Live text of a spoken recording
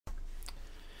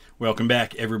Welcome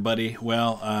back, everybody.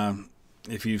 Well,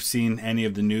 if you've seen any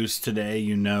of the news today,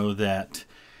 you know that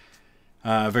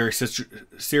a very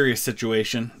serious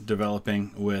situation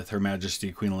developing with Her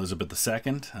Majesty Queen Elizabeth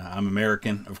II. I'm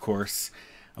American, of course,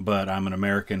 but I'm an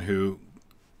American who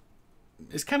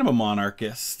is kind of a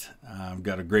monarchist. I've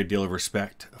got a great deal of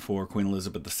respect for Queen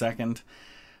Elizabeth II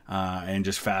and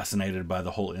just fascinated by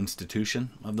the whole institution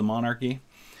of the monarchy.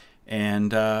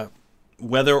 And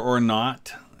whether or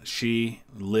not she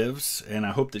lives, and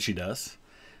I hope that she does,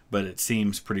 but it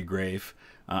seems pretty grave.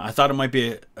 I thought it might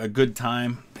be a good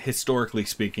time, historically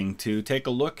speaking, to take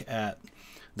a look at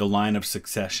the line of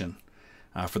succession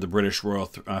for the British royal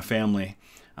family,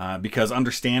 because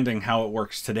understanding how it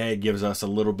works today gives us a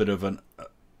little bit of an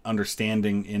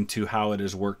understanding into how it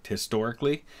has worked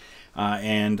historically,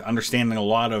 and understanding a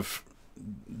lot of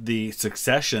the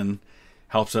succession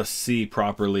helps us see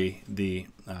properly the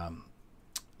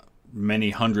many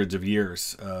hundreds of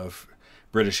years of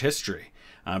British history,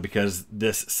 because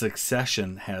this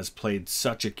succession has played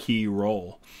such a key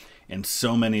role in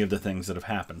so many of the things that have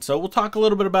happened. So we'll talk a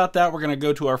little bit about that. We're going to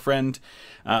go to our friend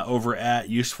over at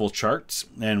Useful Charts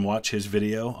and watch his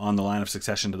video on the line of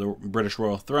succession to the British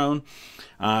royal throne.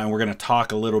 And we're going to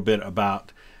talk a little bit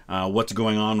about what's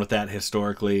going on with that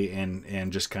historically,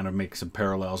 and just kind of make some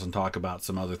parallels and talk about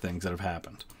some other things that have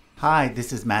happened. Hi,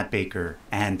 this is Matt Baker,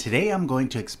 and today I'm going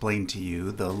to explain to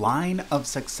you the line of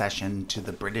succession to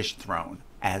the British throne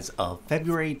as of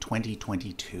February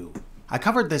 2022. I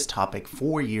covered this topic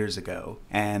 4 years ago,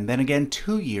 and then again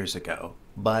 2 years ago,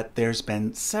 but there's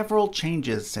been several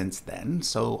changes since then,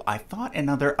 so I thought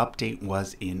another update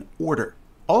was in order.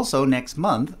 Also, next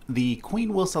month, the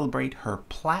Queen will celebrate her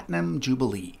Platinum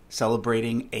Jubilee,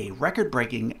 celebrating a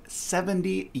record-breaking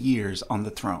 70 years on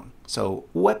the throne. So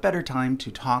what better time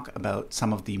to talk about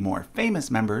some of the more famous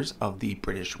members of the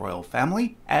British royal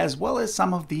family, as well as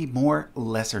some of the more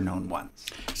lesser-known ones.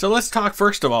 So let's talk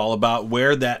first of all about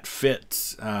where that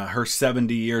fits, her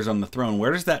 70 years on the throne.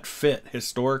 Where does that fit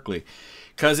historically?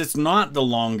 Because it's not the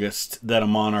longest that a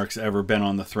monarch's ever been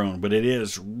on the throne, but it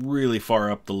is really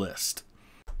far up the list.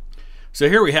 So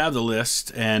here we have the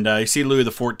list, and you see Louis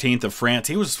XIV of France.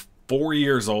 He was 4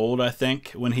 years old, I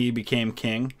think, when he became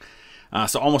king.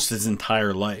 So almost his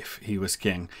entire life he was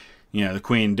king. You know, the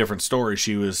Queen, different story.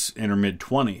 She was in her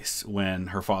mid-20s when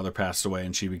her father passed away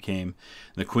and she became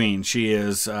the Queen. She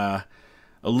is a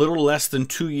little less than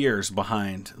 2 years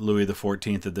behind Louis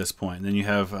XIV at this point. And then you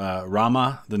have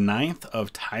Rama IX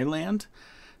of Thailand,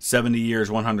 70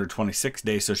 years, 126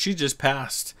 days. So she just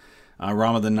passed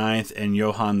Rama IX and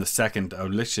Johann II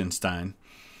of Liechtenstein,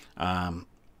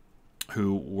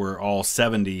 who were all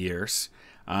 70 years.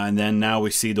 And then now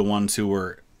we see the ones who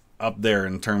were up there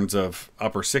in terms of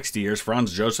upper 60 years.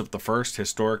 Franz Joseph I,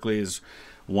 historically, is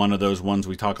one of those ones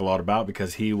we talk a lot about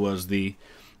because he was the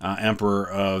emperor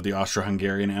of the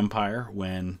Austro-Hungarian Empire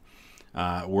when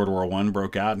World War I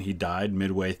broke out, and he died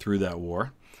midway through that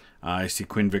war. You see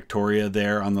Queen Victoria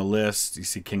there on the list. You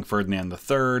see King Ferdinand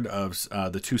III of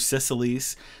the Two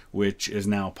Sicilies, which is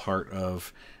now part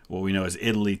of what we know as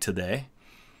Italy today.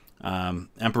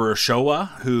 Emperor Showa,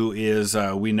 who is,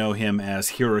 we know him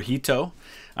as Hirohito.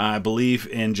 I believe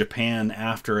in Japan,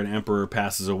 after an emperor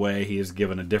passes away, he is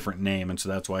given a different name, and so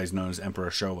that's why he's known as Emperor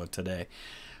Showa today.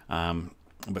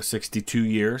 But 62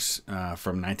 years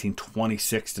from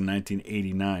 1926 to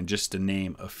 1989, just to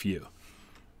name a few.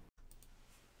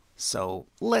 So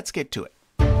let's get to it.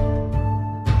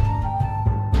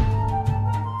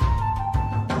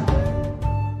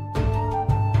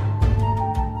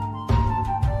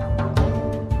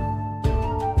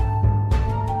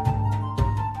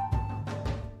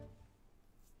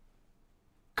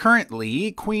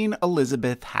 Currently, Queen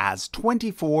Elizabeth has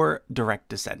 24 direct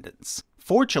descendants.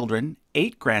 4 children,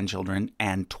 8 grandchildren,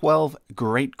 and 12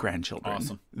 great-grandchildren.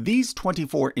 Awesome. These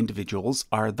 24 individuals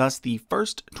are thus the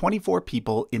first 24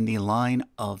 people in the line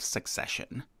of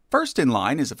succession. First in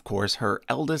line is, of course, her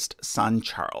eldest son,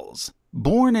 Charles.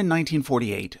 Born in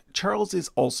 1948, Charles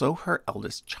is also her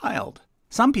eldest child.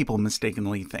 Some people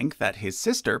mistakenly think that his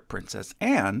sister, Princess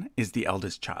Anne, is the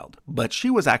eldest child, but she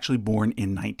was actually born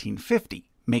in 1950,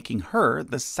 making her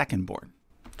the second-born.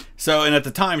 So, and at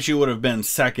the time, she would have been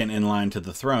second in line to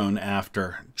the throne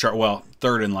after, well,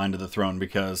 third in line to the throne,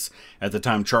 because at the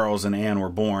time Charles and Anne were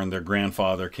born, their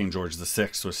grandfather, King George VI,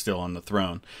 was still on the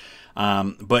throne.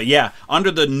 But yeah,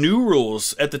 under the new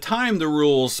rules, at the time, the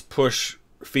rules push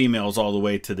females all the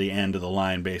way to the end of the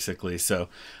line, basically. So,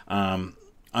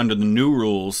 under the new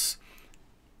rules,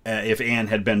 if Anne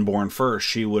had been born first,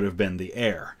 she would have been the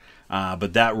heir.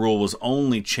 But that rule was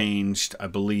only changed, I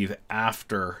believe,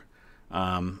 after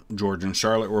George and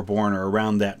Charlotte were born, or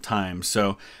around that time.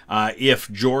 So if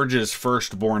George's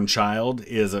firstborn child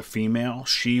is a female,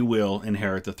 she will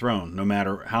inherit the throne, no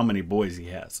matter how many boys he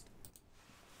has.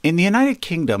 In the United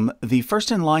Kingdom, the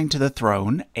first in line to the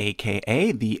throne,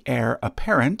 aka the heir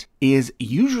apparent, is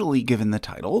usually given the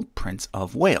title Prince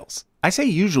of Wales. I say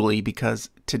usually because,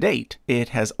 to date, it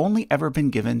has only ever been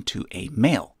given to a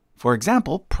male. For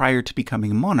example, prior to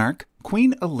becoming monarch,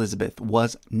 Queen Elizabeth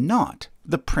was not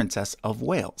the Princess of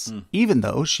Wales, even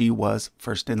though she was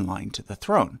first in line to the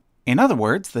throne. In other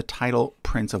words, the title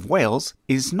Prince of Wales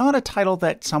is not a title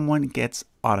that someone gets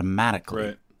automatically.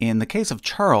 Right. In the case of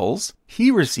Charles, he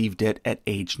received it at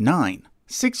age 9,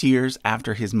 6 years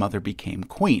after his mother became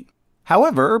queen.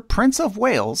 However, Prince of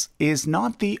Wales is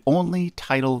not the only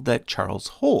title that Charles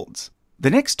holds. The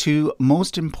next two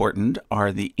most important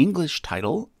are the English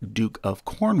title, Duke of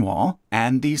Cornwall,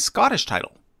 and the Scottish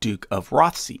title, Duke of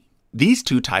Rothesay. These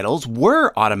two titles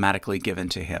were automatically given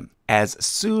to him as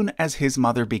soon as his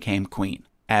mother became queen,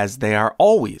 as they are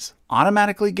always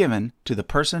automatically given to the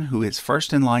person who is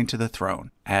first in line to the throne,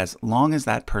 as long as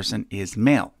that person is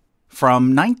male.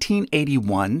 From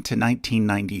 1981 to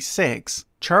 1996,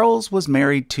 Charles was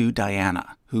married to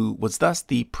Diana, who was thus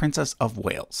the Princess of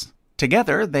Wales.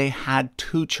 Together, they had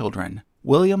 2 children,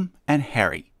 William and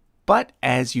Harry. But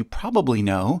as you probably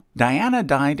know, Diana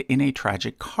died in a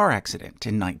tragic car accident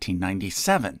in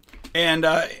 1997. And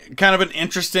kind of an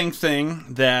interesting thing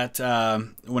that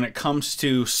when it comes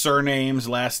to surnames,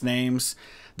 last names,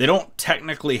 they don't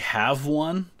technically have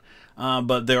one,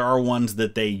 but there are ones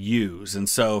that they use. And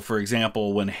so, for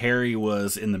example, when Harry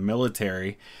was in the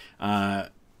military,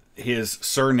 his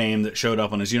surname that showed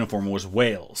up on his uniform was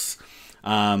Wales.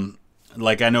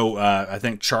 Like I know, I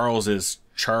think Charles is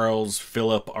Charles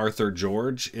Philip Arthur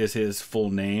George is his full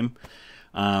name.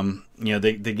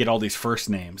 They get all these first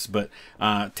names, but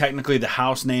technically the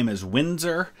house name is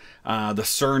Windsor. The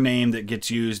surname that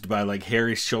gets used by like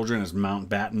Harry's children is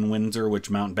Mountbatten Windsor, which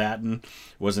Mountbatten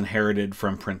was inherited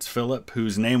from Prince Philip,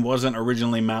 whose name wasn't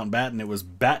originally Mountbatten. It was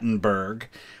Battenberg,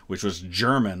 which was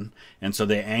German, and so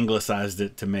they anglicized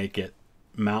it to make it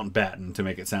Mountbatten to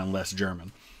make it sound less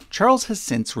German. Charles has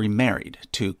since remarried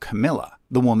to Camilla,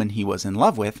 the woman he was in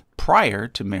love with prior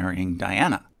to marrying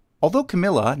Diana. Although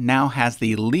Camilla now has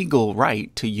the legal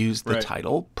right to use the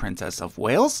title Princess of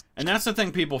Wales. And that's the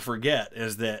thing people forget,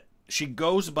 is that she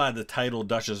goes by the title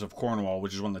Duchess of Cornwall,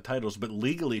 which is one of the titles, but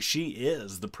legally she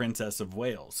is the Princess of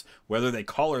Wales, whether they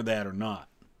call her that or not.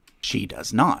 She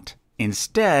does not.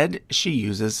 Instead, she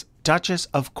uses Duchess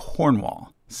of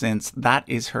Cornwall, since that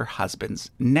is her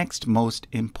husband's next most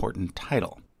important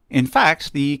title. In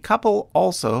fact, the couple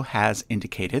also has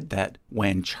indicated that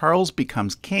when Charles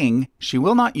becomes king, she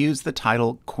will not use the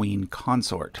title Queen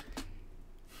Consort.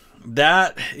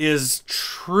 That is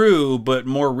true, but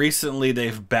more recently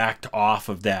they've backed off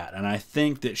of that, and I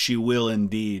think that she will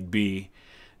indeed be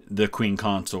the Queen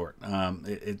Consort.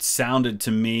 It sounded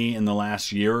to me in the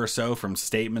last year or so from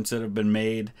statements that have been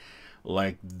made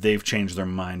like they've changed their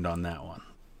mind on that one.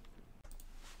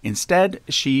 Instead,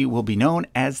 she will be known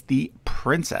as the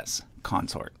Princess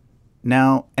Consort.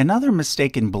 Now, another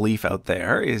mistaken belief out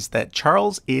there is that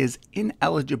Charles is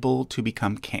ineligible to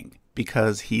become king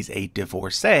because he's a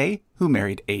divorcee who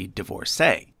married a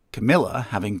divorcee, Camilla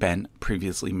having been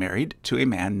previously married to a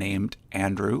man named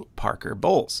Andrew Parker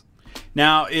Bowles.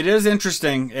 Now, it is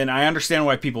interesting, and I understand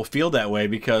why people feel that way,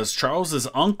 because Charles's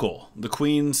uncle, the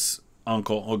Queen's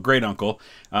uncle, or great uncle,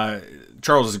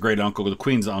 Charles's great uncle, the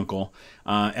Queen's uncle,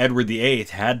 Edward VIII,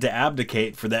 had to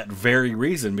abdicate for that very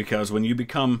reason, because when you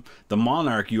become the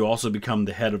monarch, you also become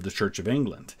the head of the Church of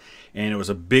England. And it was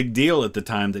a big deal at the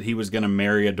time that he was going to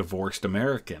marry a divorced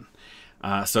American.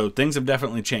 So things have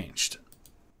definitely changed.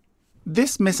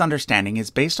 This misunderstanding is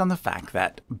based on the fact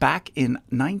that back in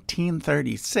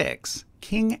 1936,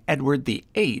 King Edward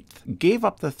VIII gave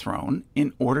up the throne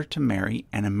in order to marry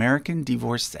an American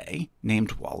divorcee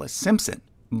named Wallis Simpson.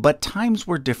 But times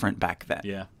were different back then.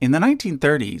 Yeah. In the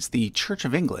 1930s, the Church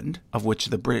of England, of which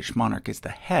the British monarch is the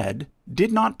head,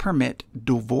 did not permit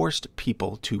divorced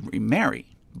people to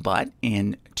remarry. But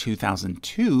in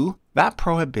 2002, that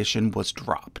prohibition was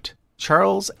dropped.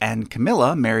 Charles and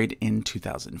Camilla married in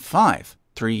 2005,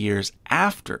 3 years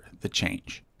after the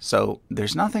change. So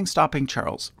there's nothing stopping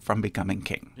Charles from becoming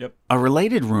king. Yep. A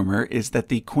related rumor is that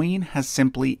the Queen has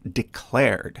simply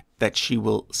declared that she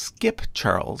will skip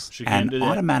Charles and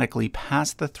automatically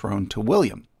pass the throne to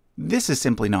William. This is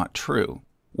simply not true.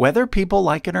 Whether people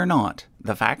like it or not,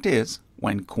 the fact is,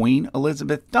 when Queen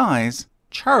Elizabeth dies,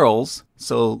 Charles,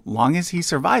 so long as he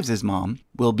survives his mom,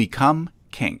 will become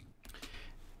king.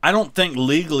 I don't think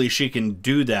legally she can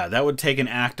do that. That would take an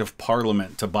act of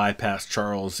parliament to bypass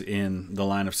Charles in the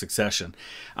line of succession.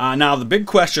 Now, the big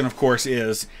question, of course,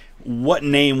 is what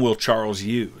name will Charles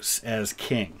use as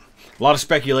king? A lot of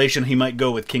speculation he might go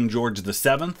with King George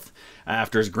VII,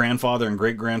 after his grandfather and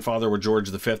great-grandfather were George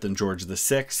V and George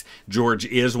VI. George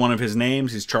is one of his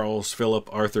names. He's Charles Philip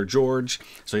Arthur George,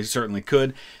 so he certainly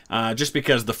could. Just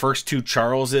because the first two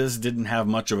Charleses didn't have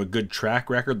much of a good track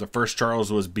record. The first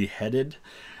Charles was beheaded.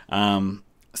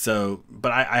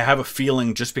 But I have a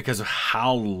feeling, just because of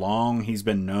how long he's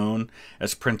been known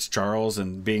as Prince Charles,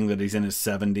 and being that he's in his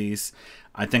 70s,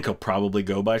 I think he'll probably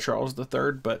go by Charles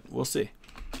III, but we'll see.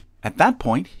 At that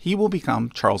point, he will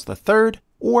become Charles III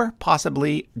or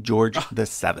possibly George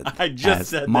VII. I just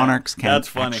said monarchs that.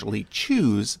 can actually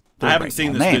choose their I haven't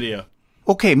seen this name. video.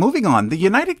 Okay, moving on. The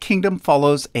United Kingdom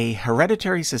follows a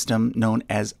hereditary system known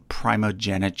as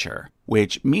primogeniture,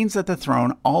 which means that the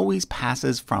throne always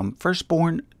passes from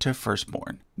firstborn to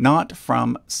firstborn, not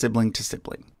from sibling to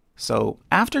sibling. So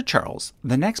after Charles,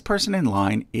 the next person in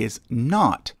line is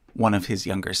not one of his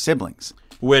younger siblings.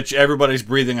 Which everybody's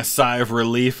breathing a sigh of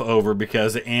relief over,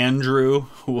 because Andrew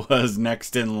was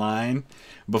next in line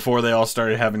before they all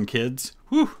started having kids.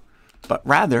 Whew. But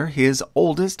rather his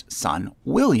oldest son,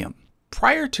 William.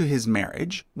 Prior to his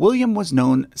marriage, William was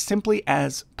known simply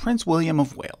as Prince William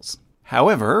of Wales.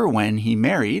 However, when he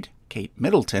married Kate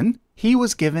Middleton, he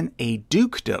was given a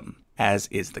dukedom, as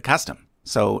is the custom.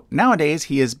 So nowadays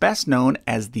he is best known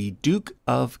as the Duke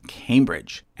of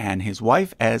Cambridge, and his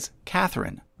wife as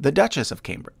Catherine, the Duchess of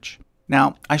Cambridge.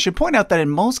 Now, I should point out that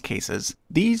in most cases,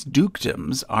 these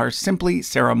dukedoms are simply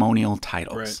ceremonial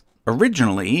titles. Right.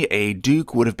 Originally, a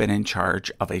duke would have been in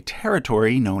charge of a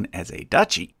territory known as a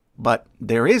duchy, but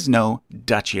there is no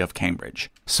Duchy of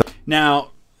Cambridge. So Now,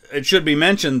 it should be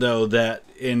mentioned, though, that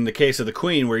in the case of the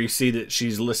Queen, where you see that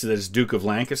she's listed as Duke of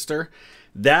Lancaster,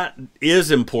 that is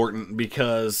important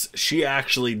because she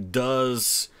actually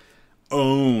does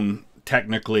own,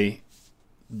 technically,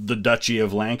 the Duchy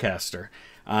of Lancaster.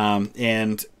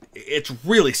 And it's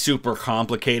really super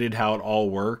complicated how it all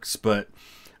works, but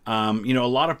you know, a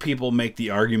lot of people make the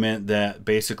argument that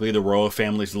basically the royal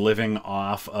family's living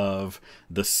off of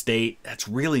the state. That's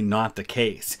really not the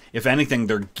case. If anything,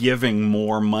 they're giving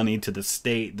more money to the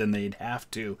state than they'd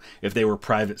have to if they were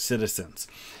private citizens.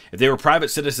 If they were private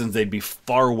citizens, they'd be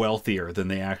far wealthier than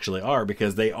they actually are,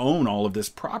 because they own all of this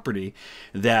property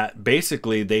that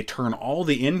basically they turn all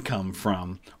the income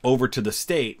from over to the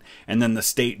state, and then the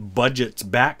state budgets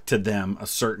back to them a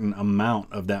certain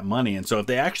amount of that money. And so if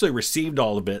they actually received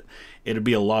all of it, it'd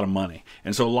be a lot of money.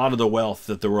 And so a lot of the wealth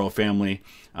that the royal family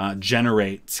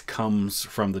generates comes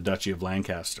from the Duchy of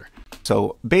Lancaster.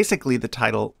 So basically the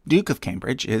title Duke of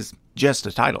Cambridge is just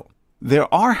a title.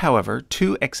 There are, however,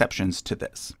 two exceptions to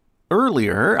this.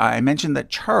 Earlier, I mentioned that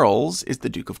Charles is the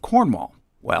Duke of Cornwall.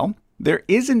 Well, there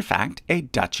is in fact a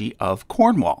Duchy of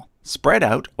Cornwall spread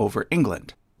out over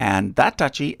England, and that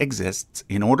duchy exists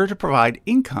in order to provide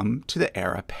income to the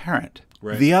heir apparent.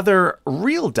 Right. The other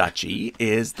real duchy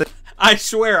is the I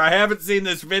swear, I haven't seen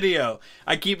this video.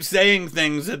 I keep saying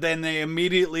things that then they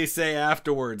immediately say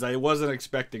afterwards. I wasn't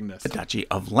expecting this. the Duchy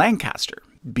of Lancaster,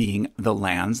 being the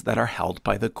lands that are held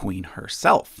by the Queen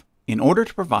herself, in order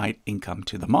to provide income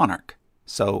to the monarch.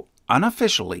 So,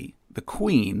 unofficially, the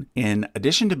Queen, in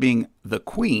addition to being the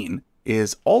Queen,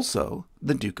 is also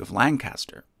the Duke of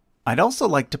Lancaster. I'd also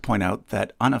like to point out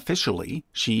that unofficially,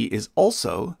 she is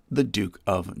also the Duke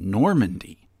of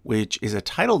Normandy, which is a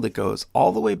title that goes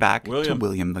all the way back to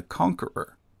William the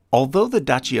Conqueror. Although the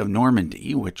Duchy of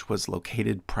Normandy, which was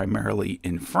located primarily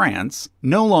in France,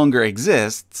 no longer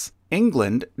exists,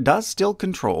 England does still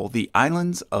control the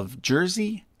islands of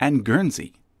Jersey and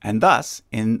Guernsey, and thus,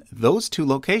 in those two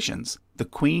locations, the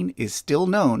Queen is still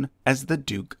known as the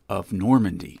Duke of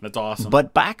Normandy. That's awesome.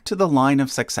 But back to the line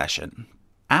of succession.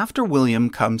 After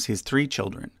William comes his three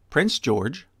children, Prince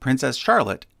George, Princess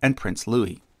Charlotte, and Prince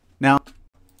Louis. Now,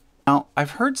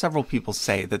 I've heard several people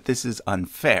say that this is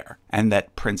unfair, and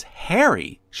that Prince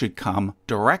Harry should come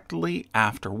directly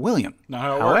after William.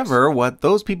 However, what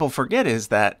those people forget is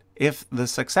that if the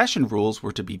succession rules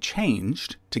were to be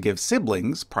changed to give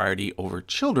siblings priority over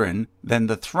children, then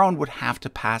the throne would have to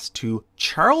pass to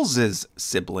Charles's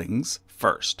siblings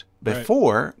first,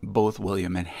 before both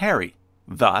William and Harry.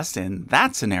 Thus, in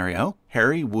that scenario,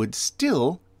 Harry would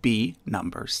still be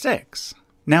number 6.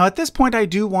 Now, at this point, I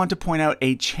do want to point out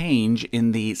a change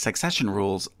in the succession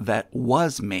rules that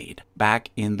was made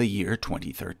back in the year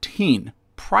 2013.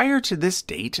 Prior to this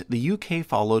date, the UK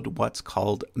followed what's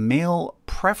called male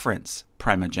preference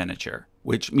primogeniture,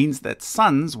 which means that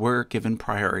sons were given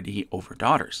priority over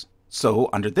daughters. So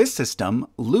under this system,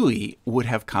 Louis would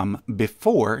have come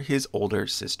before his older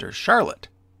sister Charlotte.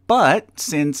 But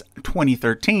since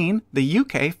 2013, the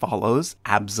UK follows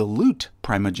absolute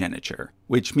primogeniture,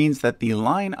 which means that the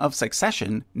line of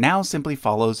succession now simply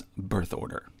follows birth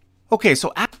order. Okay,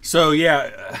 so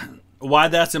yeah, why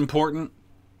that's important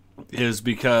is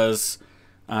because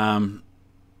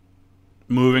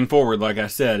moving forward, like I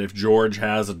said, if George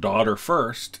has a daughter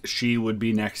first, she would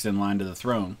be next in line to the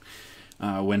throne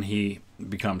when he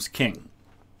becomes king.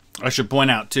 I should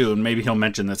point out too, and maybe he'll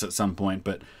mention this at some point,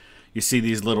 but you see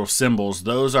these little symbols.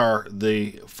 Those are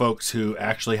the folks who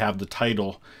actually have the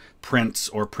title prince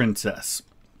or princess.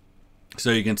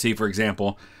 So you can see, for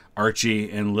example, Archie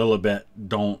and Lilibet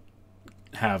don't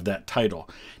have that title.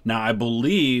 Now, I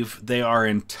believe they are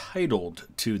entitled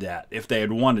to that if they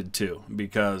had wanted to,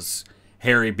 because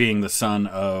Harry being the son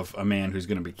of a man who's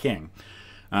going to be king.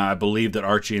 I believe that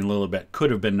Archie and Lilibet could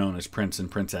have been known as prince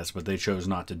and princess, but they chose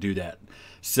not to do that,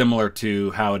 similar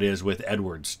to how it is with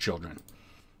Edward's children.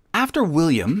 After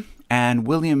William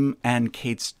and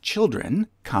Kate's children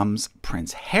comes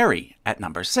Prince Harry at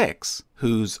number 6,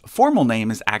 whose formal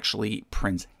name is actually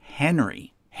Prince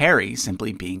Henry, Harry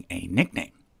simply being a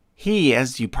nickname. He,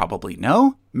 as you probably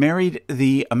know, married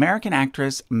the American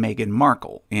actress Meghan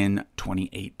Markle in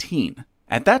 2018.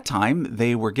 At that time,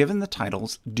 they were given the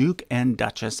titles Duke and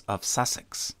Duchess of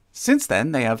Sussex. Since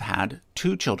then, they have had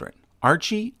 2 children,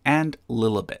 Archie and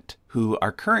Lilibet, who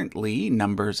are currently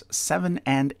numbers 7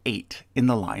 and 8 in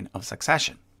the line of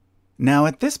succession. Now,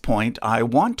 at this point, I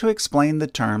want to explain the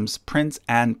terms prince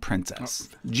and princess.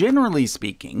 Generally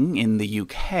speaking, in the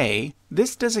UK,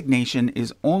 this designation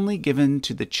is only given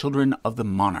to the children of the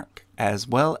monarch, as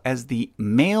well as the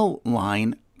male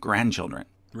line grandchildren.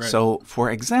 Right. So,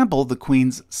 for example, the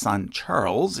Queen's son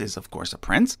Charles is, of course, a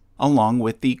prince, along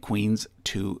with the Queen's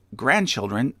 2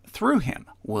 grandchildren through him,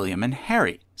 William and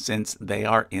Harry, since they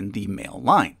are in the male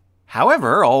line.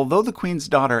 However, although the Queen's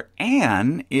daughter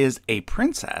Anne is a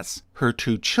princess, her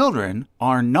 2 children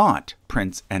are not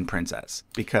prince and princess,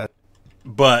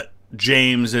 But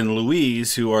James and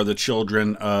Louise, who are the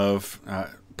children of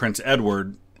Prince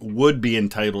Edward, would be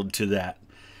entitled to that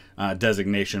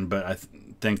designation, but I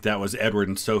think that was Edward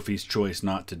and Sophie's choice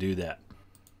not to do that.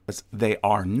 They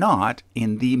are not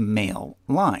in the male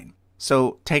line.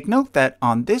 So take note that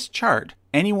on this chart,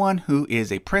 anyone who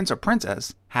is a prince or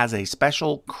princess has a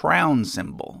special crown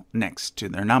symbol next to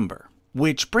their number.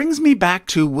 Which brings me back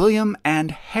to William and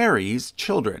Harry's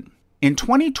children. In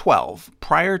 2012,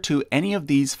 prior to any of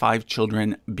these 5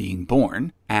 children being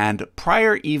born, and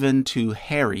prior even to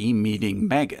Harry meeting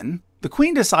Meghan, the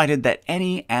Queen decided that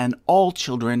any and all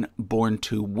children born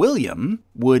to William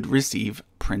would receive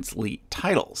princely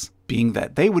titles, being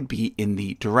that they would be in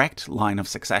the direct line of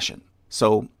succession.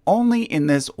 So only in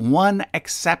this one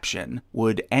exception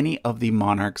would any of the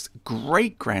monarch's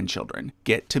great-grandchildren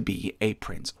get to be a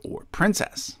prince or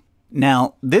princess.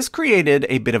 Now, this created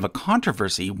a bit of a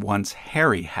controversy once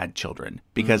Harry had children,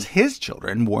 because his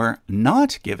children were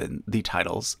not given the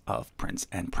titles of prince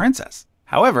and princess.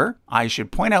 However, I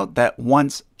should point out that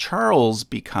once Charles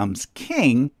becomes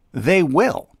king, they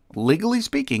will, legally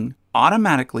speaking,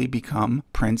 automatically become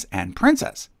prince and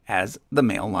princess as the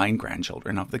male line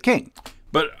grandchildren of the king.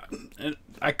 But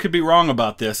I could be wrong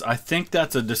about this. I think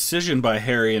that's a decision by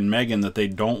Harry and Meghan that they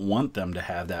don't want them to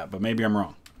have that, but maybe I'm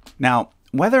wrong. Now,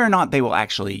 whether or not they will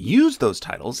actually use those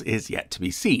titles is yet to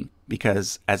be seen,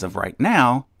 because as of right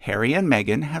now, Harry and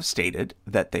Meghan have stated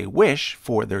that they wish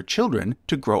for their children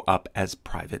to grow up as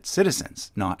private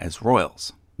citizens, not as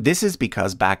royals. This is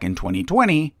because back in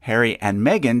 2020, Harry and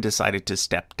Meghan decided to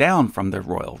step down from their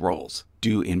royal roles,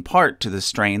 due in part to the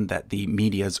strain that the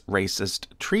media's racist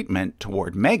treatment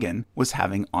toward Meghan was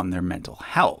having on their mental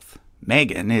health.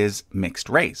 Meghan is mixed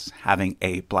race, having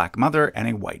a black mother and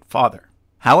a white father.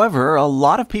 However, a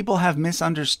lot of people have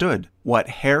misunderstood what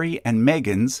Harry and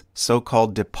Meghan's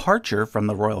so-called departure from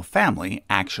the royal family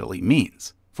actually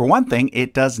means. For one thing,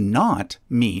 it does not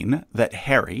mean that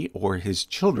Harry or his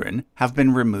children have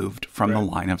been removed from the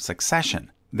line of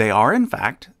succession. They are, in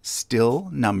fact, still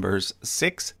numbers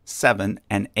 6, 7,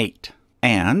 and 8.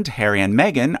 And Harry and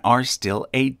Meghan are still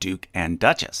a duke and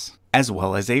duchess, as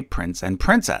well as a prince and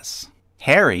princess.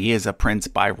 Harry is a prince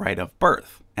by right of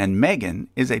birth, and Meghan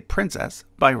is a princess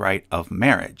by right of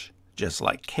marriage, just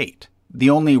like Kate. The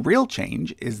only real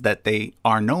change is that they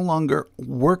are no longer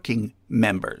working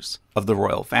members of the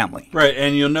royal family. Right,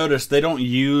 and you'll notice they don't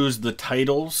use the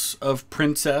titles of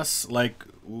princess, like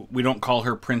we don't call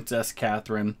her Princess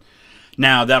Catherine.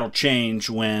 Now, that'll change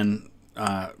when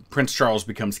Prince Charles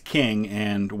becomes king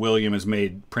and William is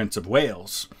made Prince of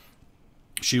Wales.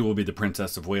 she will be the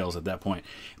Princess of Wales at that point.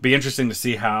 It'd be interesting to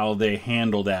see how they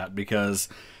handle that, because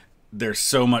there's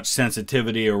so much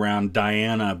sensitivity around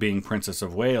Diana being Princess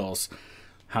of Wales.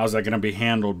 How's that going to be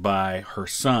handled by her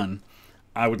son?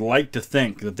 I would like to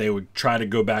think that they would try to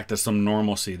go back to some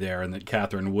normalcy there, and that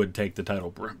Catherine would take the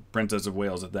title Princess of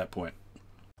Wales at that point.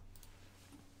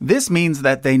 This means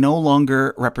that they no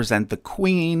longer represent the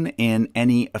Queen in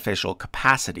any official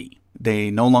capacity.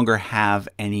 They no longer have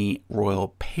any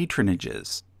royal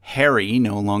patronages. Harry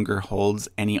no longer holds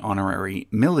any honorary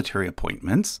military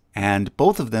appointments, and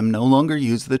both of them no longer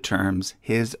use the terms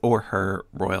His or Her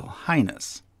Royal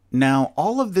Highness. Now,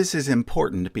 all of this is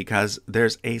important because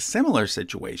there's a similar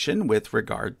situation with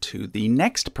regard to the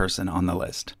next person on the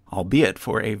list, albeit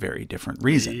for a very different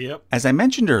reason. Yep. As I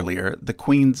mentioned earlier, the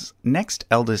Queen's next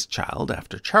eldest child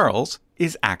after Charles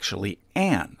is actually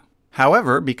Anne.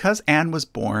 However, because Anne was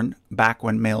born back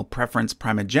when male preference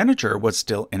primogeniture was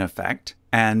still in effect,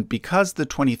 and because the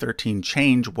 2013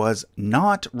 change was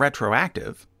not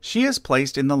retroactive, she is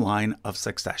placed in the line of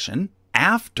succession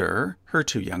after her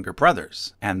two younger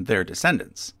brothers and their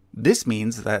descendants. This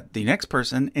means that the next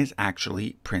person is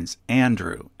actually Prince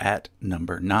Andrew at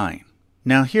number 9.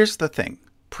 Now here's the thing.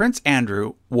 Prince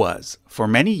Andrew was, for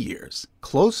many years,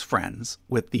 close friends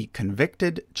with the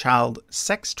convicted child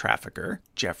sex trafficker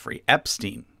Jeffrey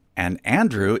Epstein. And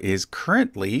Andrew is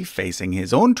currently facing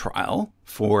his own trial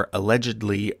for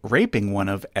allegedly raping one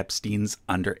of Epstein's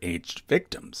underage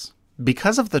victims.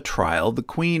 Because of the trial, the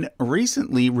Queen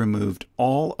recently removed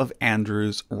all of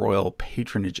Andrew's royal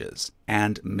patronages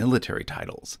and military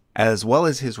titles, as well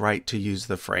as his right to use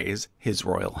the phrase His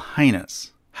Royal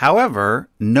Highness. However,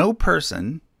 no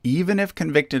person, even if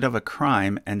convicted of a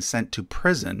crime and sent to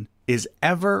prison, is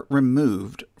ever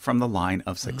removed from the line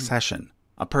of succession.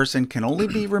 A person can only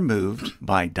be removed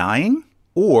by dying,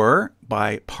 or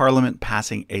by Parliament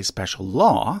passing a special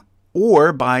law,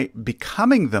 or by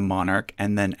becoming the monarch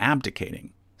and then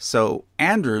abdicating. So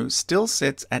Andrew still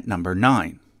sits at number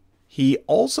 9. He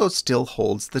also still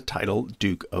holds the title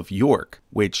Duke of York,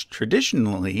 which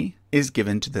traditionally is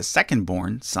given to the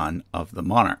second-born son of the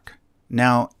monarch.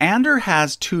 Now, Andrew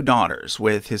has 2 daughters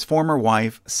with his former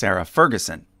wife, Sarah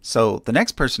Ferguson. So the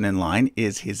next person in line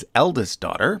is his eldest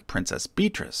daughter, Princess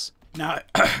Beatrice. Now,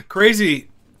 crazy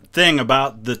thing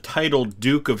about the title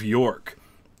Duke of York,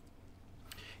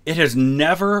 it has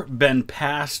never been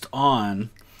passed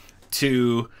on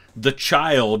to the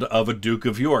child of a Duke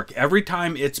of York. Every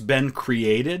time it's been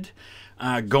created,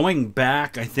 going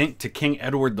back, I think, to King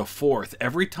Edward IV,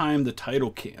 every time the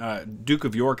title Duke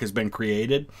of York has been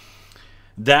created,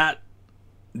 that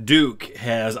Duke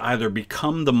has either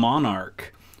become the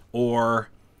monarch or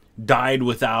died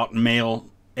without male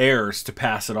heirs to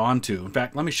pass it on to. In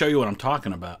fact, let me show you what I'm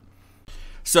talking about.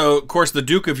 So, of course, the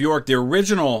Duke of York, the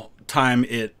original time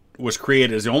it was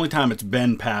created is the only time it's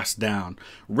been passed down.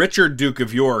 Richard, Duke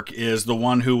of York, is the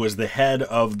one who was the head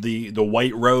of the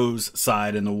White Rose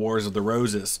side in the Wars of the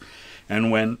Roses.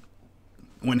 And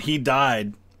when he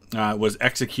died, was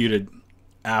executed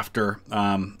after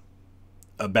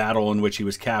a battle in which he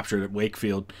was captured at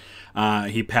Wakefield,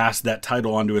 he passed that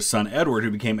title on to his son Edward,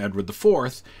 who became Edward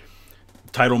IV.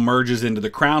 Title merges into the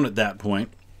crown at that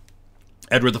point.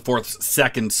 Edward IV's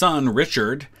second son,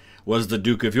 Richard, was the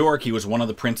Duke of York. He was one of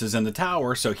the princes in the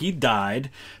Tower, so he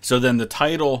died. So then the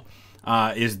title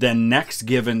is then next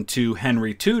given to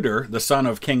Henry Tudor, the son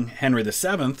of King Henry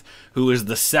VII, who is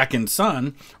the second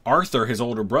son. Arthur, his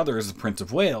older brother, is the Prince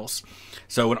of Wales.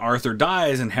 So when Arthur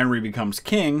dies and Henry becomes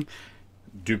king,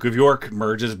 Duke of York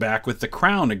merges back with the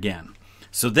crown again.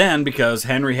 So then, because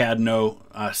Henry had no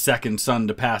second son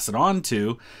to pass it on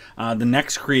to, the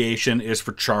next creation is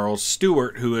for Charles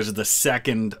Stuart, who is the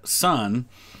second son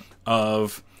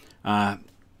of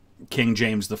King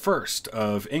James I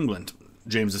of England,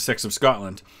 James VI of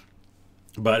Scotland.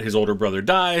 But his older brother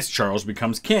dies, Charles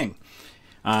becomes king.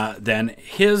 Then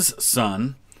his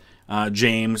son,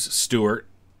 James Stuart,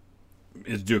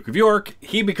 is Duke of York.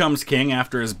 He becomes king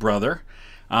after his brother.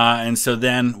 And so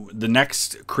then the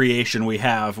next creation we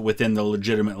have within the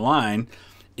legitimate line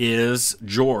is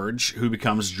George, who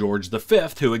becomes George V,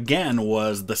 who again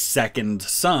was the second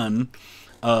son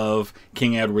of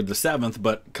King Edward VII,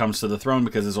 but comes to the throne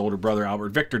because his older brother Albert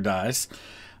Victor dies.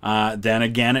 Then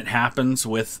again it happens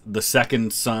with the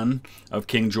second son of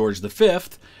King George V,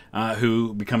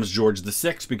 who becomes George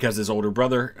VI because his older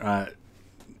brother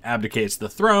abdicates the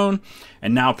throne,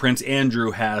 and now Prince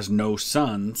Andrew has no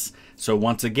sons. So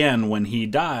once again, when he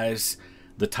dies,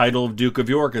 the title of Duke of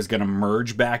York is going to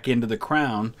merge back into the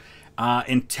crown,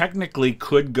 and technically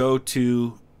could go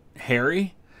to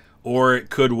Harry or it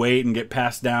could wait and get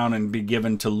passed down and be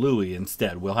given to Louis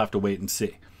instead. We'll have to wait and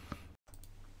see.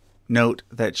 Note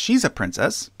that she's a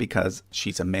princess because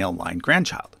she's a male line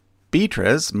grandchild.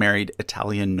 Beatrice married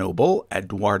Italian noble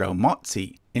Edoardo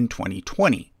Mozzi in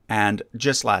 2020, and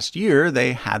just last year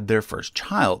they had their first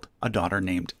child, a daughter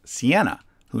named Sienna,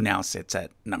 who now sits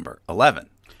at number 11.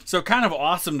 So kind of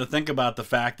awesome to think about the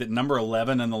fact that number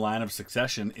 11 in the line of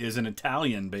succession is an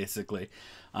Italian, basically,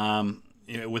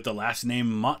 with the last name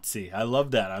Mozzi. I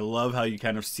love that. I love how you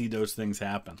kind of see those things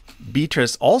happen.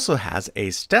 Beatrice also has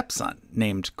a stepson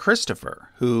named Christopher,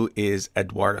 who is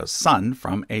Eduardo's son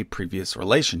from a previous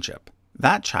relationship.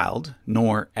 That child,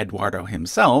 nor Eduardo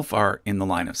himself, are in the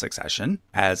line of succession,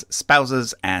 as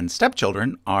spouses and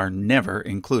stepchildren are never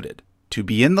included. To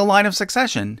be in the line of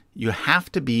succession, you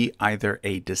have to be either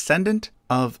a descendant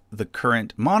of the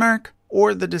current monarch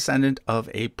or the descendant of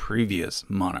a previous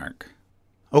monarch.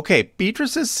 Okay,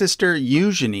 Beatrice's sister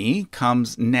Eugenie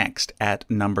comes next at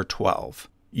number 12.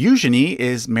 Eugenie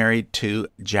is married to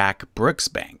Jack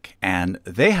Brooksbank, and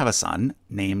they have a son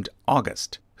named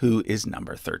August, who is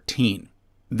number 13.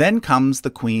 Then comes the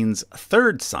Queen's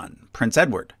third son, Prince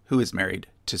Edward, who is married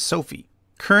to Sophie.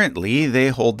 Currently, they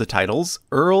hold the titles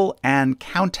Earl and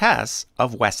Countess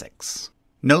of Wessex.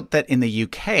 Note that in the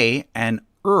UK, an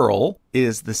Earl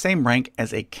is the same rank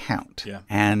as a count. Yeah.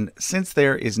 And since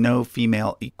there is no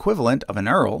female equivalent of an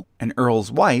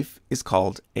Earl's wife is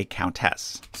called a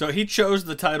countess. So he chose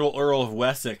the title Earl of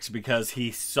Wessex because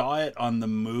he saw it on the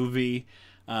movie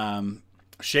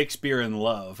Shakespeare in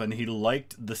Love, and he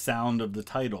liked the sound of the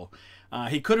title.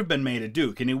 He could have been made a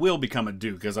duke, and he will become a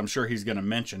duke, as I'm sure he's going to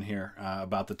mention here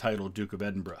about the title Duke of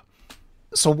Edinburgh.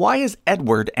 So why is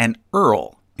Edward an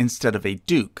Earl instead of a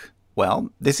duke?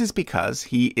 Well, this is because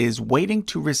he is waiting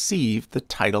to receive the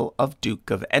title of Duke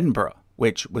of Edinburgh,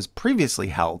 which was previously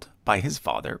held by his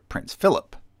father, Prince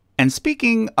Philip. And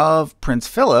speaking of Prince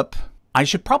Philip, I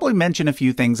should probably mention a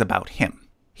few things about him.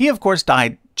 He, of course,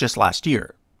 died just last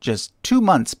year, just 2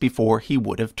 months before he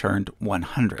would have turned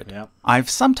 100. Yeah. I've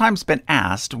sometimes been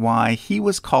asked why he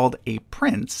was called a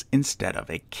prince instead of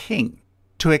a king.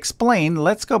 To explain,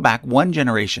 let's go back one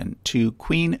generation to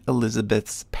Queen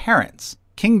Elizabeth's parents,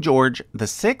 King George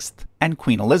VI and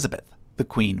Queen Elizabeth, the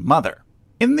Queen Mother.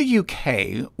 In the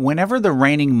UK, whenever the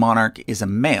reigning monarch is a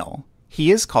male,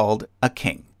 he is called a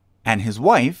king, and his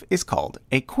wife is called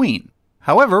a queen.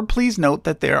 However, please note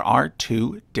that there are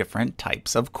two different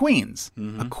types of queens.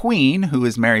 A queen who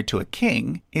is married to a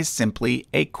king is simply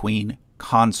a queen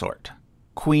consort.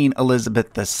 Queen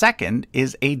Elizabeth II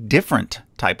is a different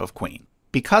type of queen.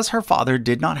 Because her father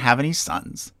did not have any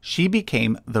sons, she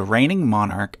became the reigning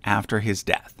monarch after his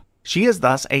death. She is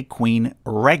thus a queen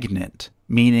regnant,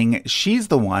 meaning she's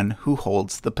the one who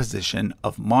holds the position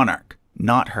of monarch,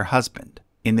 not her husband.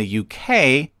 In the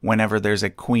UK, whenever there's a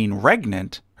queen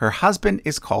regnant, her husband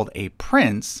is called a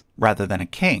prince rather than a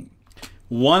king.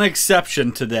 One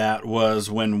exception to that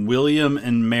was when William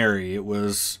and Mary, it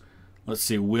was,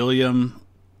 William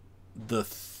the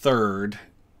Third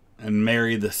and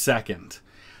Mary II,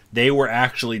 they were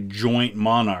actually joint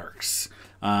monarchs.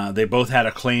 They both had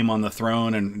a claim on the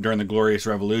throne, and during the Glorious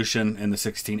Revolution in the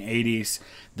 1680s,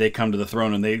 they come to the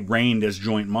throne and they reigned as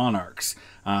joint monarchs.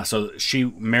 So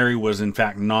Mary was in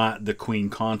fact not the queen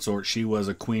consort. She was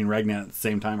a queen regnant at the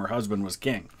same time her husband was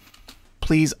king.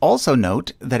 Please also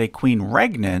note that a queen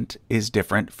regnant is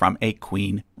different from a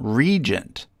queen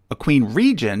regent. A queen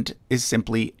regent is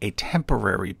simply a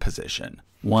temporary position.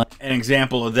 An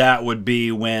example of that would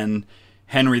be when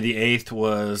Henry VIII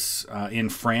was in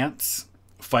France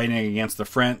fighting against the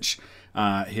French.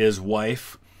 His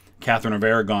wife, Catherine of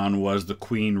Aragon, was the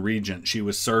queen regent. She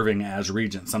was serving as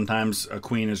regent. Sometimes a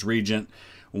queen is regent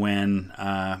when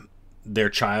their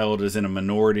child is in a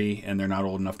minority and they're not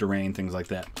old enough to reign, things like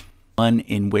that. One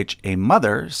in which a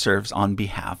mother serves on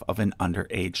behalf of an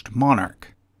underaged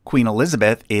monarch. Queen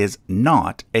Elizabeth is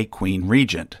not a queen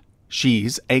regent.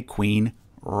 She's a queen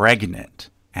regnant,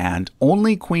 and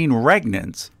only queen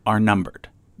regnants are numbered.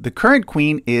 The current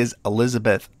queen is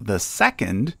Elizabeth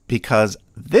II because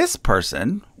this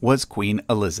person was Queen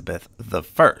Elizabeth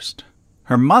I.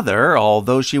 Her mother,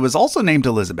 although she was also named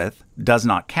Elizabeth, does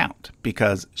not count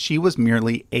because she was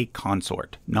merely a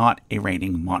consort, not a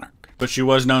reigning monarch. But she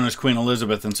was known as Queen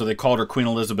Elizabeth, and so they called her Queen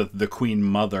Elizabeth the Queen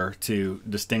Mother to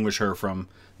distinguish her from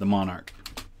the monarch.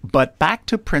 But back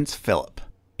to Prince Philip.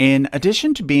 In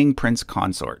addition to being Prince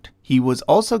Consort, he was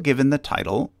also given the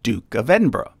title Duke of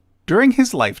Edinburgh. During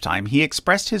his lifetime, he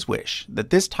expressed his wish that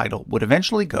this title would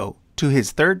eventually go to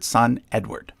his third son,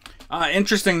 Edward.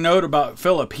 Interesting note about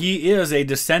Philip. He is a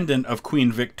descendant of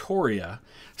Queen Victoria.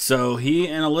 So he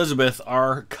and Elizabeth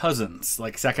are cousins,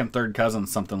 like second, third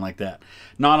cousins, something like that.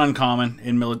 Not uncommon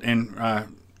in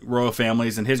royal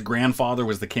families. And his grandfather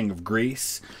was the king of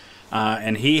Greece.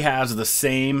 And he has the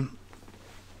same,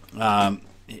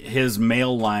 his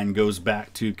male line goes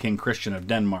back to King Christian of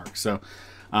Denmark. So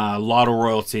a lot of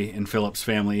royalty in Philip's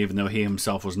family, even though he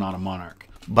himself was not a monarch.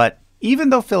 But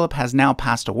even though Philip has now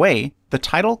passed away, the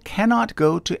title cannot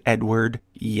go to Edward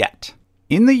yet.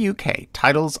 In the UK,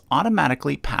 titles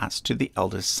automatically pass to the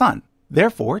eldest son.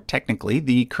 Therefore, technically,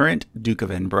 the current Duke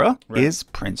of Edinburgh is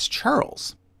Prince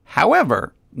Charles.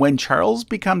 However, when Charles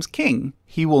becomes king,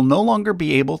 he will no longer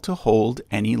be able to hold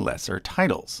any lesser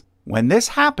titles. When this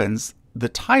happens, the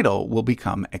title will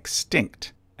become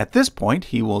extinct. At this point,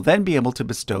 he will then be able to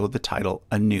bestow the title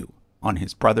anew on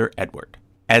his brother Edward.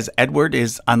 As Edward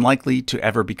is unlikely to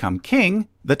ever become king,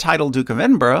 the title Duke of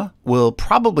Edinburgh will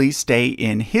probably stay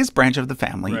in his branch of the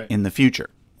family in the future,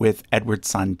 with Edward's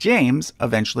son James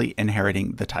eventually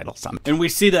inheriting the title someday. And we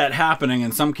see that happening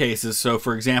in some cases. So,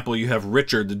 for example, you have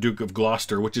Richard, the Duke of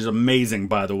Gloucester, which is amazing,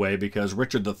 by the way, because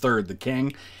Richard III, the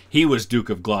king, he was Duke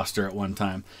of Gloucester at one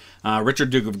time. Richard,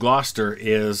 Duke of Gloucester,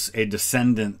 is a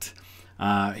descendant.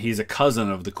 He's a cousin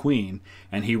of the Queen,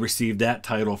 and he received that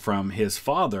title from his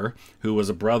father, who was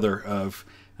a brother of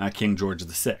King George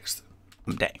VI.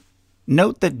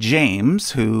 Note that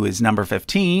James, who is number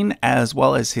 15, as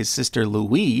well as his sister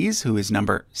Louise, who is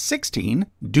number 16,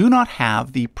 do not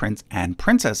have the prince and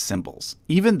princess symbols,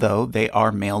 even though they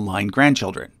are male line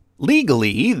grandchildren.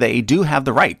 Legally, they do have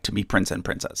the right to be prince and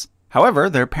princess. However,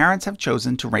 their parents have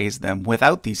chosen to raise them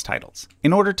without these titles,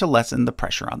 in order to lessen the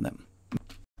pressure on them.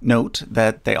 Note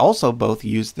that they also both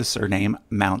use the surname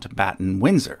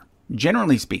Mountbatten-Windsor.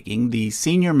 Generally speaking, the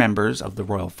senior members of the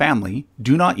royal family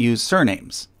do not use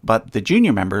surnames, but the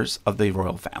junior members of the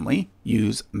royal family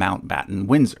use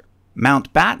Mountbatten-Windsor.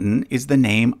 Mountbatten is the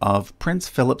name of Prince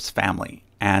Philip's family,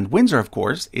 and Windsor, of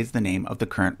course, is the name of the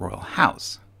current royal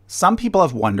house. Some people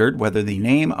have wondered whether the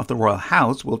name of the royal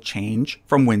house will change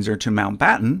from Windsor to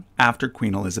Mountbatten after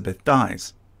Queen Elizabeth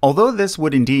dies. Although this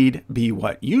would indeed be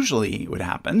what usually would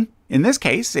happen, in this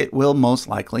case it will most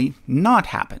likely not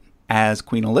happen, as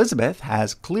Queen Elizabeth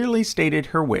has clearly stated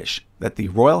her wish that the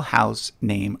royal house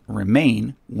name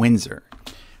remain Windsor.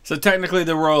 So technically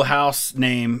the royal house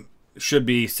name should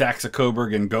be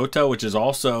Saxe-Coburg and Gotha, which is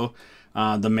also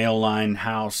the male line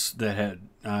house that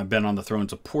had been on the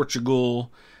thrones of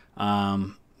Portugal.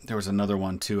 There was another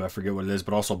one too, I forget what it is,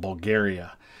 but also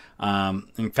Bulgaria.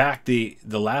 In fact, the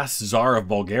last Tsar of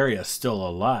Bulgaria is still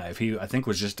alive. He, I think,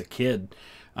 was just a kid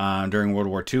during World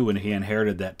War II when he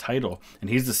inherited that title. And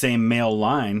he's the same male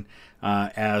line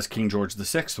as King George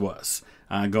VI was,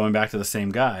 going back to the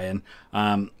same guy.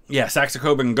 And yeah,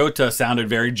 Saxe-Coburg and Gotha sounded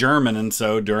very German. And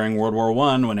so during World War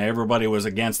I, when everybody was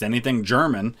against anything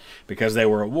German because they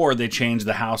were at war, they changed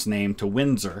the house name to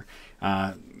Windsor,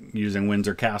 using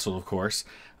Windsor Castle, of course.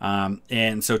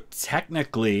 And so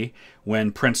technically,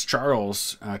 when Prince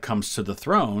Charles comes to the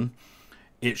throne,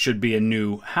 it should be a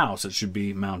new house. It should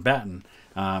be Mountbatten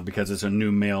because it's a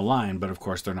new male line. But of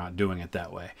course, they're not doing it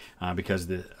that way because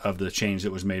of the change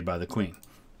that was made by the Queen.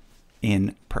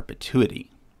 In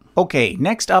perpetuity. Okay,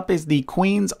 next up is the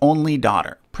Queen's only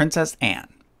daughter, Princess Anne.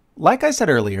 Like I said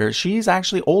earlier, she's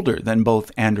actually older than both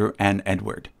Andrew and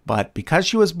Edward, but because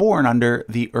she was born under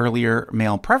the earlier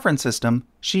male preference system,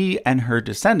 she and her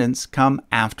descendants come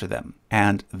after them,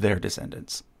 and their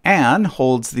descendants. Anne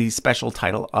holds the special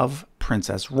title of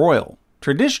Princess Royal.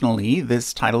 Traditionally,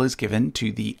 this title is given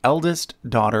to the eldest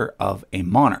daughter of a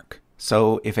monarch.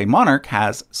 So if a monarch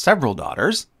has several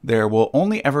daughters, there will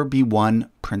only ever be one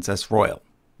Princess Royal.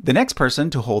 The next person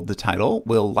to hold the title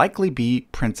will likely be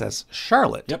Princess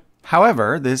Charlotte. Yep.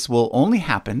 However, this will only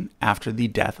happen after the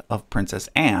death of Princess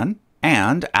Anne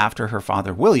and after her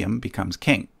father William becomes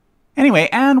king. Anyway,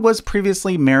 Anne was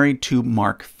previously married to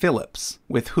Mark Phillips,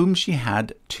 with whom she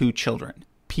had 2 children,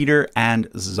 Peter and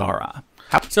Zara.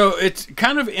 So it's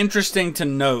kind of interesting to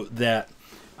note that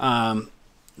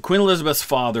Queen Elizabeth's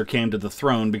father came to the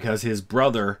throne because his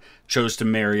brother chose to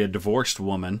marry a divorced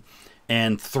woman,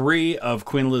 and 3 of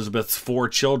Queen Elizabeth's 4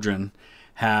 children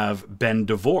have been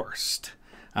divorced.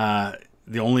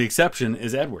 The only exception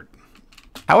is Edward.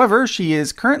 However, she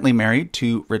is currently married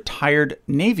to retired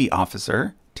Navy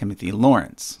officer Timothy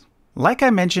Lawrence. Like I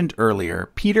mentioned earlier,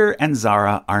 Peter and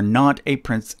Zara are not a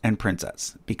prince and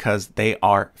princess because they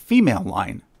are female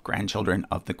line grandchildren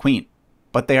of the Queen,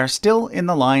 but they are still in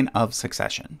the line of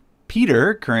succession.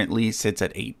 Peter currently sits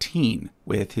at 18,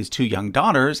 with his 2 young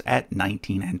daughters at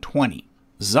 19 and 20.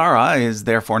 Zara is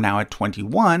therefore now at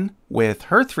 21, with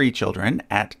her 3 children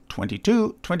at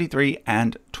 22, 23,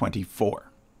 and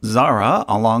 24. Zara,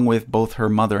 along with both her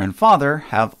mother and father,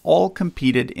 have all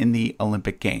competed in the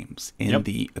Olympic Games in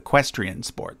the equestrian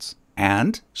sports.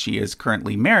 And she is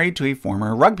currently married to a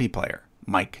former rugby player,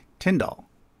 Mike Tyndall.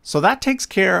 So that takes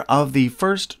care of the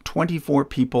first 24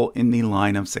 people in the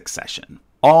line of succession,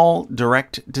 all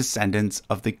direct descendants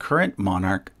of the current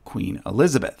monarch, Queen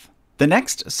Elizabeth. The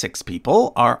next 6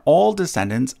 people are all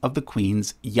descendants of the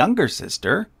Queen's younger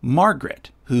sister,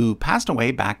 Margaret, who passed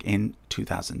away back in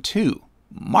 2002.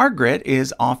 Margaret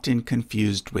is often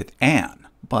confused with Anne,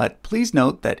 but please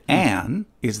note that Anne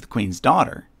is the Queen's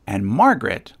daughter, and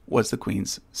Margaret was the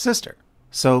Queen's sister.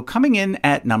 So coming in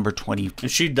at number 20.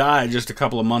 And she died just a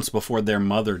couple of months before their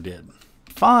mother did.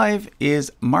 5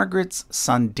 is Margaret's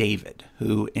son David,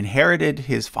 who inherited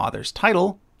his father's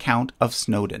title, Count of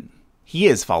Snowdon. He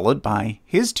is followed by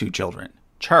his 2 children,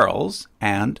 Charles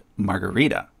and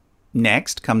Margarita.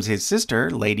 Next comes his sister,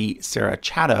 Lady Sarah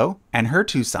Chatto, and her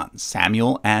 2 sons,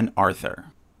 Samuel and Arthur.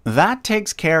 That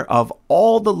takes care of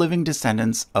all the living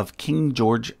descendants of King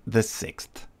George VI.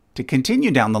 To continue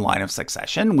down the line of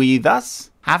succession, we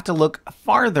thus have to look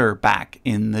farther back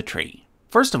in the tree.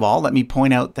 First of all, let me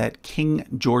point out that King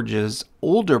George's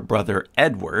older brother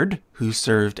Edward, who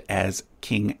served as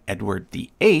King Edward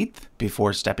VIII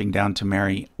before stepping down to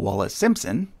marry Wallis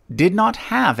Simpson, did not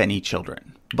have any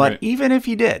children. But even if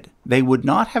he did, they would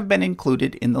not have been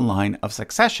included in the line of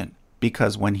succession,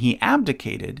 because when he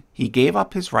abdicated, he gave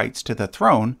up his rights to the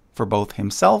throne for both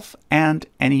himself and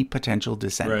any potential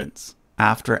descendants.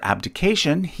 After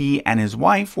abdication, he and his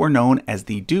wife were known as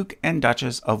the Duke and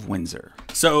Duchess of Windsor.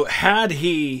 So had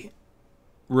he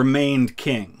remained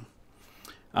king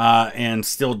and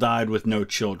still died with no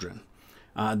children,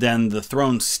 then the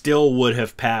throne still would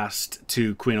have passed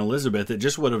to Queen Elizabeth. It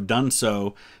just would have done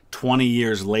so 20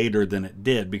 years later than it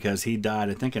did, because he died,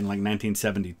 I think, in like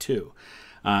 1972.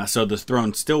 So the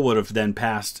throne still would have then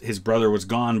passed. His brother was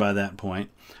gone by that point,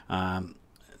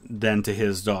 then to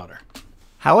his daughter.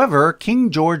 However, King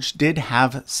George did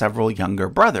have several younger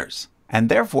brothers, and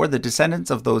therefore the descendants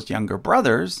of those younger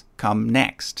brothers come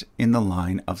next in the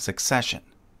line of succession.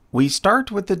 We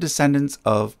start with the descendants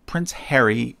of Prince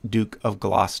Harry, Duke of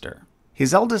Gloucester.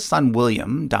 His eldest son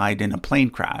William died in a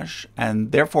plane crash,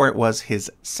 and therefore it was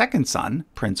his second son,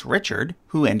 Prince Richard,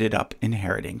 who ended up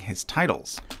inheriting his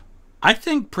titles. I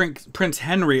think Prince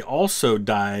Henry also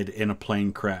died in a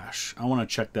plane crash. I want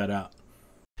to check that out.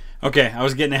 Okay, I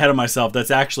was getting ahead of myself.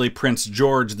 That's actually Prince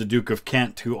George, the Duke of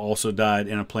Kent, who also died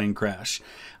in a plane crash.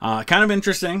 Kind of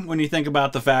interesting when you think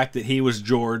about the fact that he was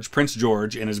Prince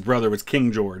George, and his brother was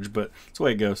King George, but that's the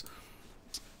way it goes.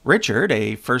 Richard,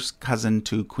 a first cousin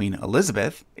to Queen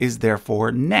Elizabeth, is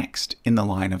therefore next in the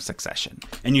line of succession.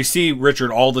 And you see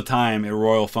Richard all the time at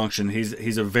royal function.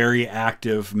 He's a very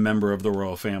active member of the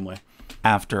royal family.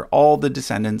 After all the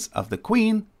descendants of the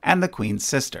Queen and the Queen's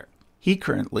sister. He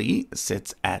currently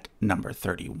sits at number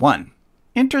 31.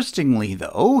 Interestingly,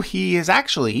 though, he is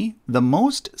actually the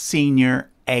most senior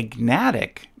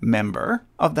agnatic member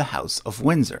of the House of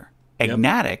Windsor.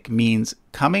 Agnatic means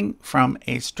coming from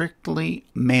a strictly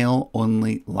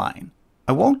male-only line.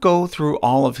 I won't go through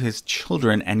all of his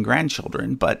children and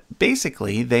grandchildren, but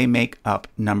basically they make up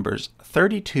numbers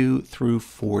 32 through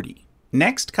 40.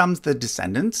 Next comes the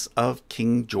descendants of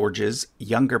King George's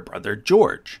younger brother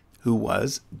George, who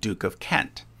was Duke of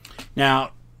Kent.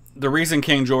 Now, the reason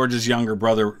King George's younger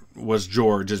brother was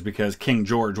George is because King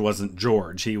George wasn't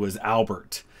George. He was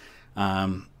Albert.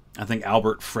 I think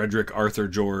Albert Frederick Arthur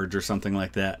George or something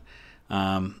like that.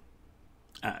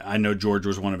 I know George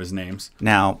was one of his names.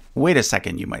 Now, wait a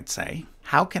second, you might say.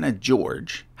 How can a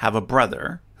George have a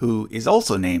brother who is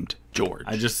also named George?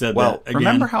 I just said that again.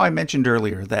 Remember how I mentioned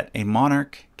earlier that a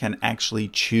monarch can actually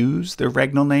choose their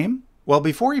regnal name? Well,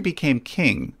 before he became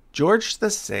king, George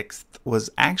VI was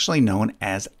actually known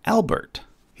as Albert.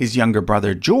 His younger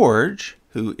brother George,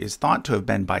 who is thought to have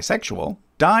been bisexual,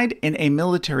 died in a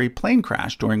military plane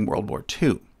crash during World War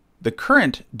II. The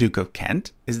current Duke of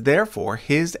Kent is therefore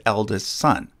his eldest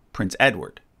son, Prince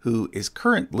Edward, who is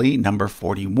currently number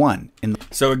 41.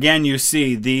 So again, you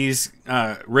see these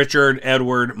Richard,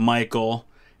 Edward, Michael,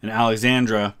 and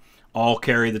Alexandra all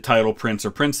carry the title Prince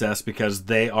or Princess because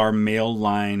they are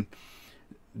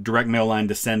direct male line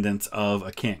descendants of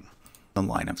a king. The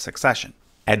line of succession.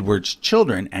 Edward's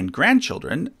children and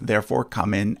grandchildren therefore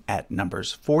come in at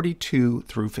numbers 42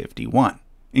 through 51.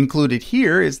 Included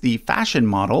here is the fashion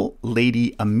model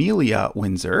Lady Amelia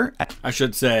Windsor. I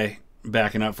should say,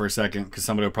 backing up for a second, because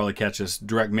somebody will probably catch this,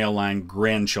 direct male line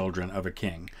grandchildren of a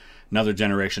king. Another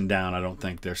generation down, I don't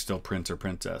think they're still prince or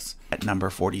princess. At number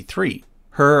 43.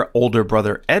 Her older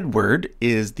brother Edward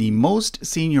is the most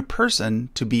senior person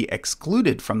to be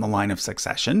excluded from the line of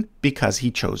succession because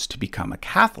he chose to become a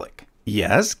Catholic.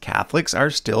 Yes, Catholics are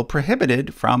still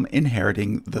prohibited from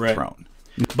inheriting the throne.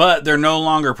 But they're no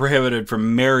longer prohibited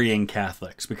from marrying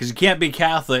Catholics, because you can't be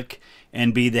Catholic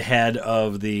and be the head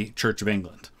of the Church of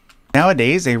England.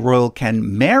 Nowadays, a royal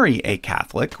can marry a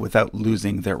Catholic without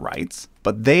losing their rights,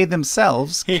 but they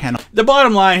themselves cannot. The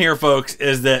bottom line here, folks,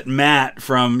 is that Matt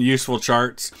from Useful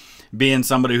Charts, being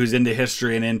somebody who's into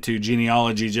history and into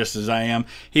genealogy just as I am,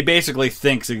 he basically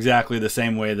thinks exactly the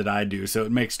same way that I do. So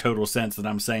it makes total sense that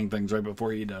I'm saying things right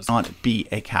before he does. Not be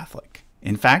a Catholic.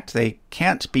 In fact, they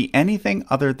can't be anything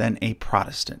other than a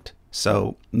Protestant.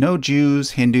 So no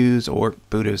Jews, Hindus, or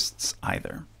Buddhists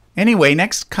either. Anyway,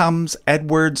 next comes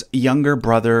Edward's younger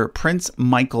brother, Prince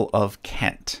Michael of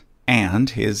Kent, and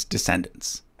his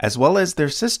descendants, as well as their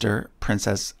sister,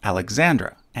 Princess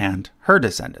Alexandra, and her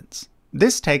descendants.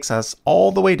 This takes us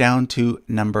all the way down to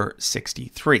number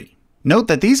 63. Note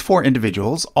that these 4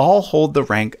 individuals all hold the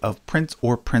rank of prince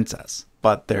or princess,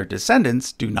 but their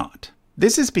descendants do not.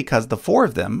 This is because the 4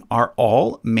 of them are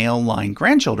all male line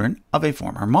grandchildren of a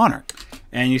former monarch.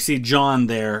 And you see John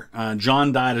there.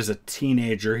 John died as a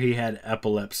teenager. He had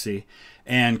epilepsy.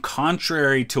 And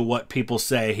contrary to what people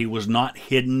say, he was not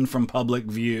hidden from public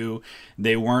view.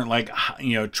 They weren't like,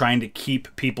 trying to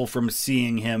keep people from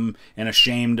seeing him and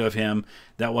ashamed of him.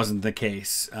 That wasn't the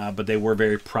case. But they were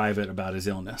very private about his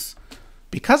illness.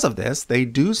 Because of this, they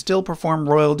do still perform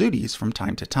royal duties from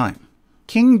time to time.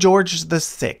 King George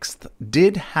VI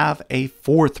did have a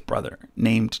 4th brother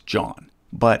named John.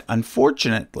 But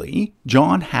unfortunately,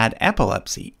 John had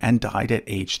epilepsy and died at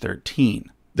age 13.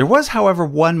 There was, however,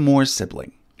 one more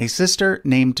sibling, a sister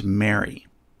named Mary.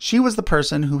 She was the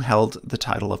person who held the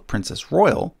title of Princess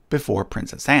Royal before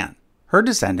Princess Anne. Her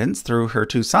descendants, through her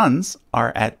 2 sons,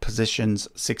 are at positions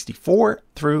 64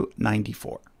 through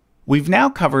 94. We've now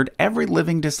covered every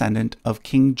living descendant of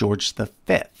King George V.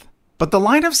 But the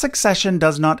line of succession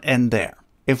does not end there.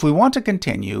 If we want to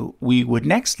continue, we would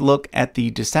next look at the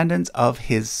descendants of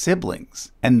his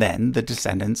siblings, and then the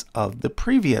descendants of the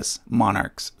previous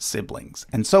monarch's siblings,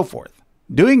 and so forth.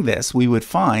 Doing this, we would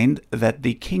find that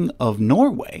the King of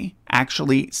Norway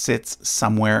actually sits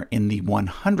somewhere in the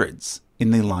 100s in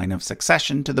the line of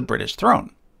succession to the British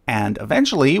throne. And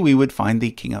eventually, we would find the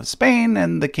King of Spain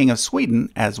and the King of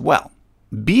Sweden as well.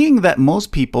 Being that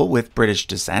most people with British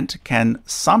descent can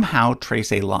somehow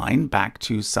trace a line back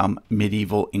to some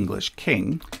medieval English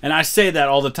king. And I say that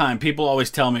all the time. People always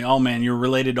tell me, oh man, you're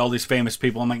related to all these famous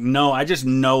people. I'm like, no, I just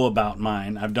know about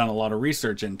mine. I've done a lot of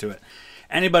research into it.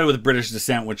 Anybody with British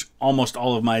descent, which almost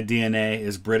all of my DNA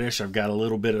is British. I've got a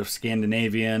little bit of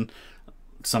Scandinavian,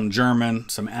 some German,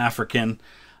 some African,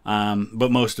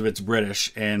 but most of it's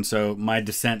British. And so my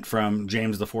descent from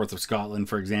James IV of Scotland,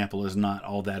 for example, is not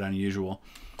all that unusual.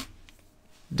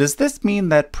 Does this mean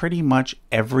that pretty much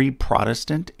every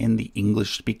Protestant in the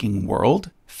English-speaking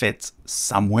world fits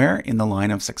somewhere in the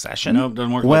line of succession? No,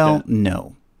 doesn't work like that. Well,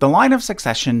 no. The line of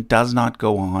succession does not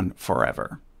go on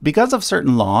forever. Because of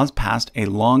certain laws passed a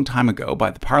long time ago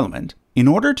by the Parliament, in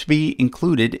order to be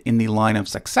included in the line of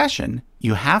succession,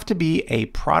 you have to be a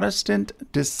Protestant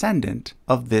descendant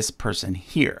of this person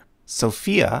here,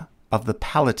 Sophia of the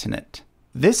Palatinate.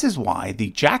 This is why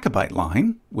the Jacobite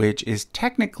line, which is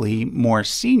technically more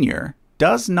senior,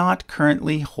 does not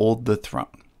currently hold the throne.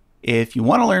 If you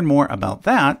want to learn more about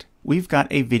that, we've got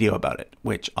a video about it,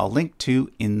 which I'll link to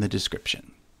in the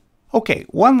description. Okay,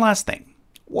 one last thing.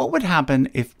 What would happen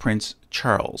if Prince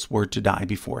Charles were to die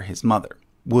before his mother?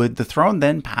 Would the throne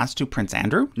then pass to Prince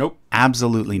Andrew? Nope.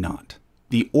 Absolutely not.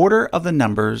 The order of the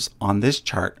numbers on this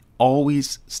chart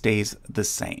always stays the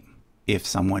same. If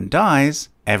someone dies,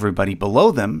 everybody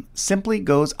below them simply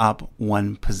goes up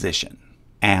 1 position.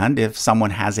 And if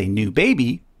someone has a new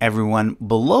baby, everyone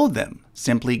below them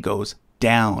simply goes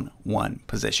down 1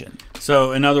 position.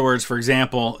 So in other words, for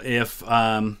example, if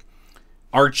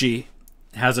Archie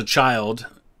has a child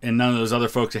and none of those other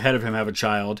folks ahead of him have a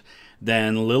child,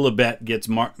 then Lilibet gets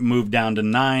moved down to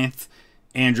 9th,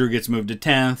 Andrew gets moved to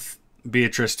 10th,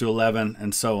 Beatrice to 11,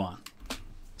 and so on.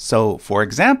 So, for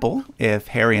example, if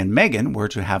Harry and Meghan were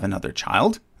to have another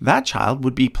child, that child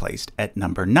would be placed at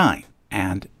number 9,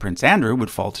 and Prince Andrew would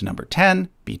fall to number 10,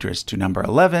 Beatrice to number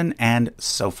 11, and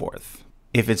so forth.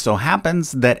 If it so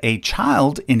happens that a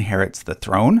child inherits the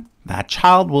throne, that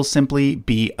child will simply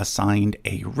be assigned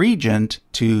a regent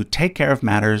to take care of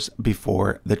matters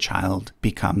before the child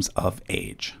becomes of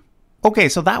age. Okay,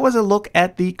 so that was a look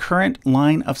at the current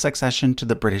line of succession to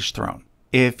the British throne.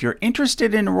 If you're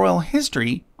interested in royal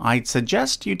history, I'd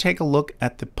suggest you take a look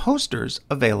at the posters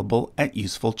available at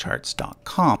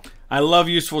usefulcharts.com. I love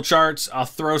Useful Charts. I'll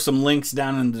throw some links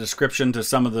down in the description to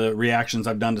some of the reactions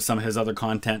I've done to some of his other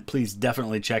content. Please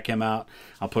definitely check him out.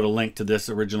 I'll put a link to this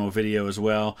original video as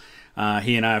well.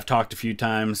 He and I have talked a few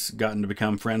times, gotten to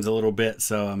become friends a little bit,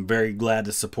 so I'm very glad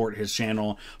to support his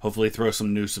channel. Hopefully throw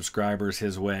some new subscribers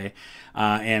his way.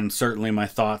 And certainly my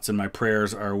thoughts and my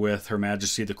prayers are with Her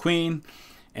Majesty the Queen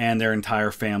and their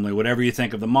entire family. Whatever you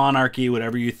think of the monarchy,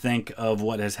 whatever you think of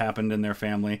what has happened in their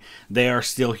family, they are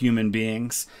still human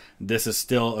beings. This is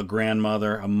still a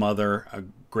grandmother, a mother, a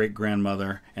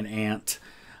great-grandmother, an aunt.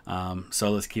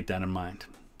 So let's keep that in mind.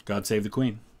 God save the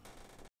Queen.